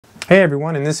Hey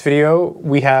everyone, in this video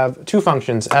we have two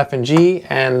functions, f and g,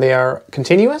 and they are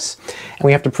continuous, and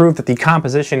we have to prove that the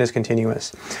composition is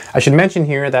continuous. I should mention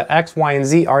here that x, y, and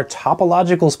z are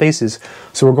topological spaces,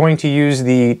 so we're going to use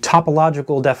the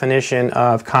topological definition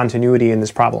of continuity in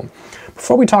this problem.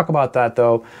 Before we talk about that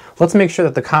though, let's make sure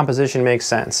that the composition makes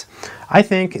sense. I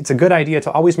think it's a good idea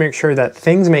to always make sure that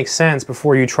things make sense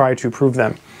before you try to prove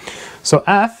them. So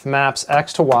f maps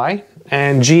x to y,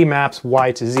 and g maps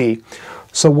y to z.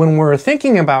 So when we're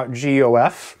thinking about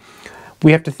GOF,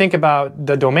 we have to think about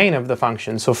the domain of the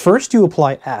function. So first you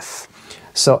apply f.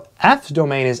 So f's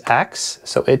domain is x,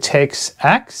 so it takes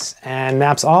x and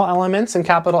maps all elements in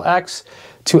capital X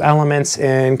to elements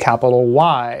in capital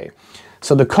Y.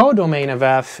 So the codomain of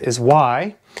f is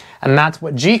y, and that's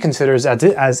what g considers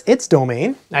as its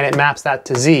domain, and it maps that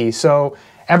to z. So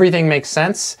everything makes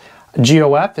sense.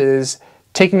 GOF is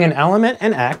taking an element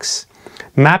in x,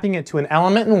 mapping it to an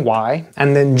element in y,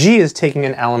 and then g is taking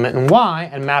an element in y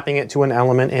and mapping it to an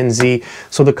element in z,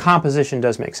 so the composition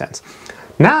does make sense.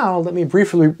 Now let me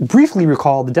briefly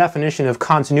recall the definition of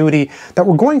continuity that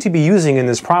we're going to be using in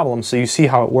this problem so you see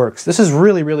how it works. This is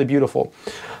really, really beautiful.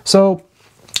 So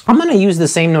I'm going to use the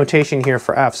same notation here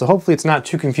for f, so hopefully it's not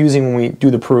too confusing when we do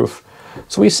the proof.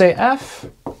 So we say f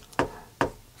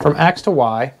from x to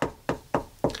y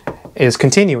is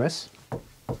continuous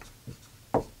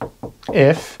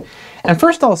if, and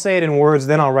first I'll say it in words,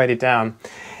 then I'll write it down.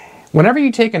 Whenever you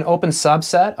take an open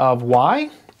subset of y,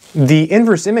 the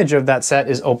inverse image of that set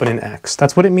is open in x.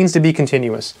 That's what it means to be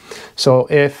continuous. So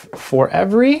if for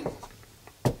every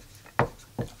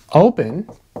open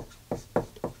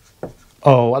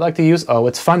O, I like to use O,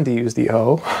 it's fun to use the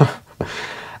O,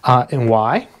 in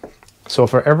y, so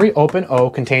for every open O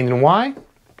contained in y,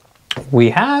 we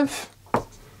have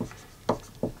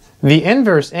the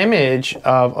inverse image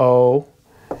of O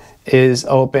is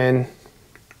open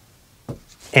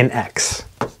in X.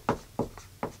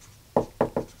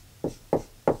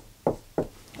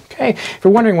 Okay, if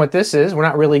you're wondering what this is, we're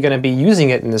not really going to be using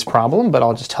it in this problem, but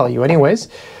I'll just tell you anyways.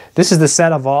 This is the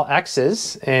set of all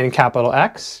x's in capital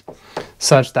X,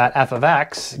 such that f of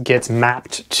x gets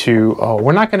mapped to O.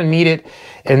 We're not going to need it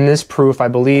in this proof, I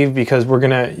believe, because we're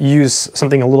going to use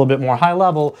something a little bit more high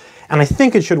level, and I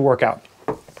think it should work out.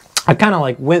 I kind of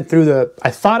like went through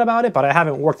I thought about it, but I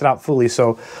haven't worked it out fully,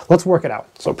 so let's work it out.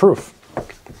 So proof.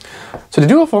 So to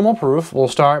do a formal proof, we'll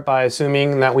start by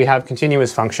assuming that we have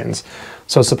continuous functions.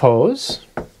 So suppose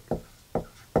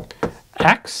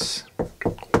x,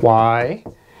 y,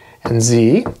 and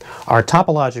z are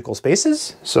topological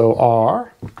spaces, so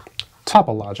are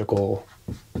topological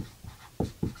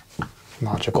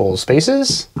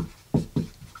spaces.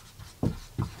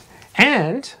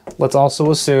 And let's also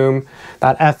assume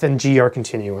that f and g are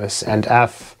continuous, and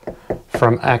f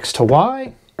from x to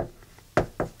y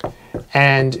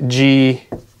and g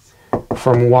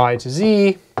from y to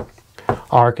z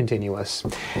are continuous.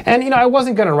 And I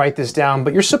wasn't going to write this down,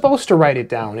 but you're supposed to write it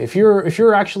down. If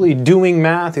you're actually doing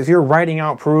math, if you're writing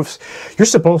out proofs, you're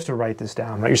supposed to write this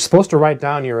down, right? You're supposed to write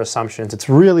down your assumptions. It's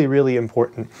really, really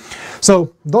important.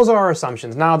 So those are our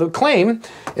assumptions. Now the claim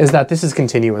is that this is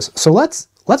continuous. So let's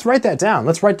write that down.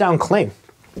 Let's write down claim.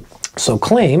 So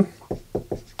claim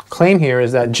here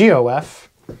is that GOF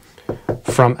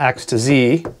from x to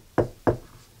z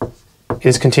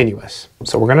is continuous.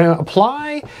 So we're going to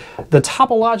apply the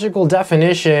topological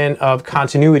definition of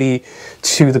continuity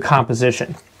to the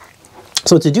composition.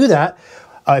 So to do that,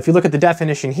 if you look at the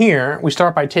definition here, we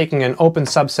start by taking an open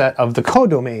subset of the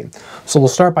codomain. So we'll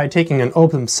start by taking an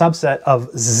open subset of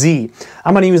z.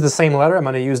 I'm going to use the same letter. I'm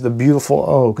going to use the beautiful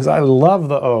O because I love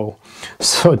the O.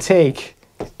 So take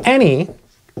any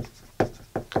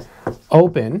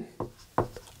open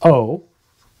O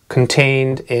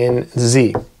contained in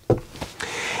z.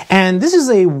 And this is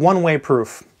a one-way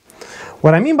proof.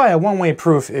 What I mean by a one-way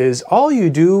proof is all you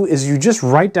do is you just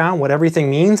write down what everything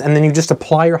means and then you just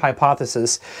apply your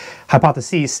hypotheses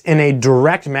in a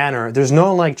direct manner. There's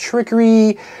no like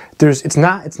trickery. It's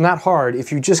not hard. If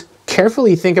you just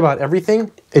carefully think about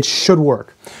everything, it should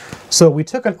work. So we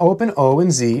took an open O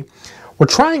and z. We're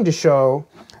trying to show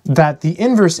that the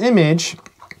inverse image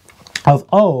of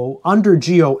O under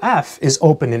GOF is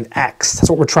open in X. That's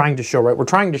what we're trying to show, right? We're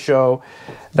trying to show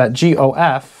that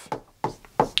GOF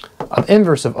of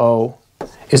inverse of O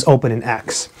is open in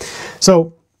X.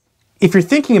 So if you're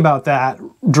thinking about that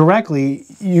directly,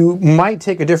 you might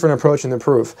take a different approach in the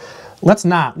proof. Let's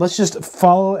not. Let's just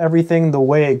follow everything the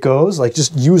way it goes, like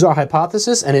just use our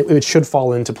hypothesis and it should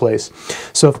fall into place.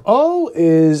 So if O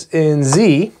is in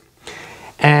Z,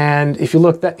 and if you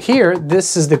look here,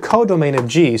 this is the codomain of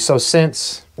G. So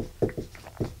since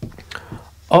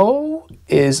O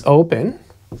is open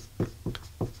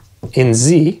in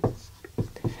Z,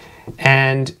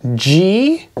 and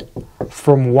G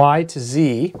from Y to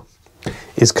Z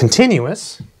is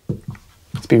continuous.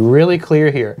 Let's be really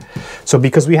clear here. So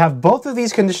because we have both of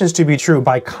these conditions to be true,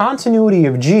 by continuity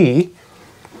of G,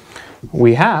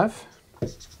 we have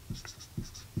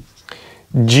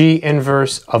G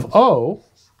inverse of O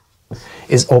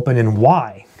is open in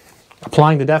Y.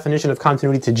 Applying the definition of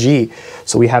continuity to G,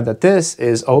 so we have that this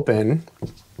is open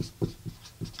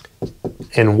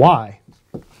in Y.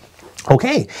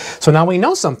 Okay, so now we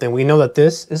know something. We know that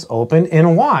this is open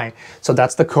in Y. So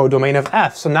that's the codomain of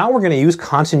F. So now we're going to use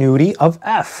continuity of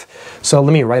F. So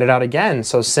let me write it out again.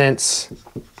 So since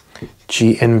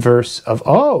G inverse of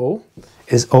O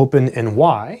is open in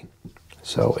Y,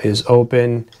 so is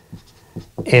open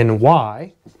in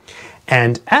Y,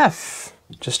 and F,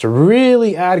 just to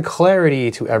really add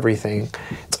clarity to everything,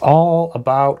 it's all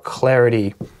about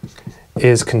clarity,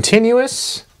 is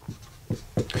continuous.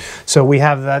 So we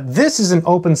have that this is an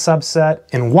open subset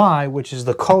in Y, which is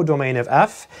the codomain of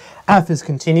F. F is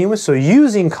continuous, so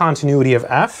using continuity of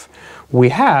F, we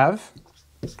have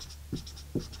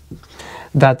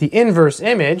that the inverse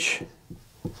image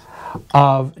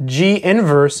of G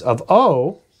inverse of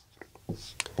O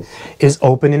is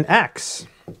open in X.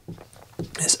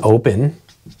 Is open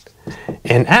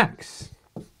in X.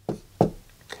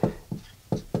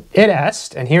 It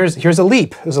est, and here's a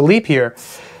leap. There's a leap here.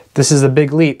 This is a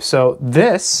big leap. So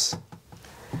this,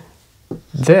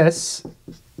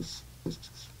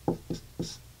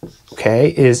 okay,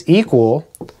 is equal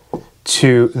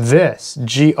to this,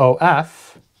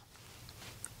 GOF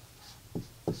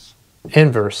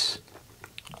inverse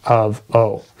of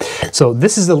O. So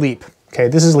this is the leap. Okay,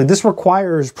 this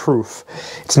requires proof.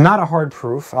 It's not a hard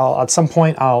proof. At some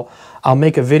point I'll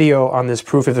make a video on this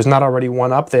proof if there's not already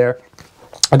one up there.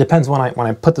 It depends when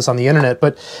I put this on the internet,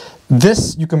 but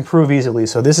this you can prove easily.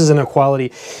 So this is an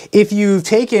equality. If you've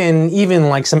taken even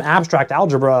like some abstract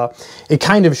algebra, it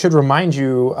kind of should remind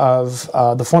you of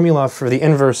the formula for the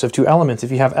inverse of two elements.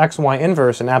 If you have x, y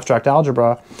inverse in abstract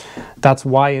algebra, that's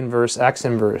y inverse, x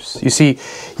inverse. You see,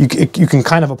 you can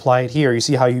kind of apply it here. You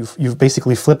see how you've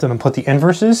basically flipped them and put the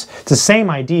inverses? It's the same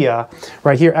idea.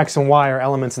 Right here, x and y are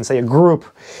elements in, say, a group.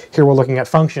 Here we're looking at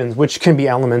functions, which can be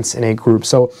elements in a group.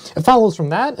 So it follows from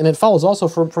that, and it follows also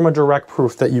from a direct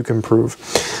proof that you can prove.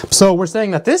 So we're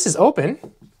saying that this is open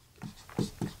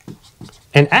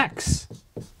in X.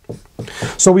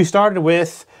 So we started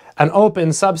with an open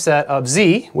subset of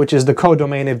Z, which is the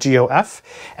codomain of GOF,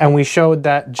 and we showed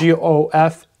that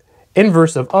GOF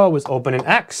inverse of O is open in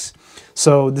X.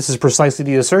 So this is precisely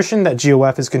the assertion that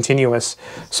GOF is continuous.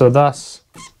 So thus,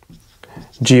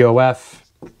 GOF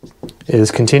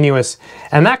is continuous.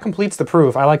 And that completes the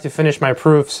proof. I like to finish my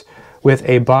proofs with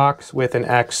a box with an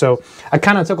X. So I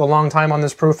kind of took a long time on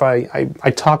this proof. I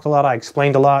talked a lot, I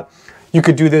explained a lot. You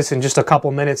could do this in just a couple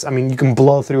minutes. I mean, you can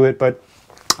blow through it, but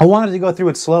I wanted to go through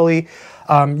it slowly.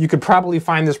 You could probably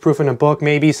find this proof in a book,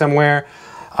 maybe somewhere.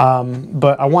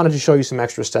 But I wanted to show you some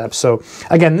extra steps. So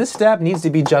again, this step needs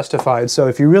to be justified. So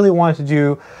if you really want to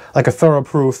do like a thorough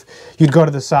proof, you'd go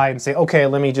to the side and say, okay,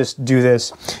 let me just do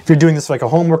this. If you're doing this like a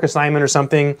homework assignment or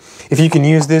something, if you can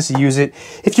use this, use it.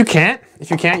 If you can't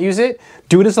use it,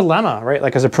 do it as a lemma, right?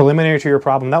 Like as a preliminary to your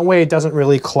problem. That way it doesn't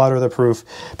really clutter the proof,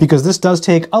 because this does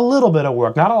take a little bit of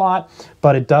work, not a lot,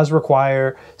 but it does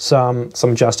require some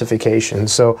justification.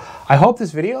 So I hope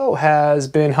this video has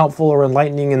been helpful or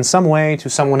enlightening in some way to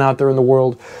someone out there in the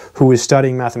world who is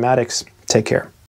studying mathematics. Take care.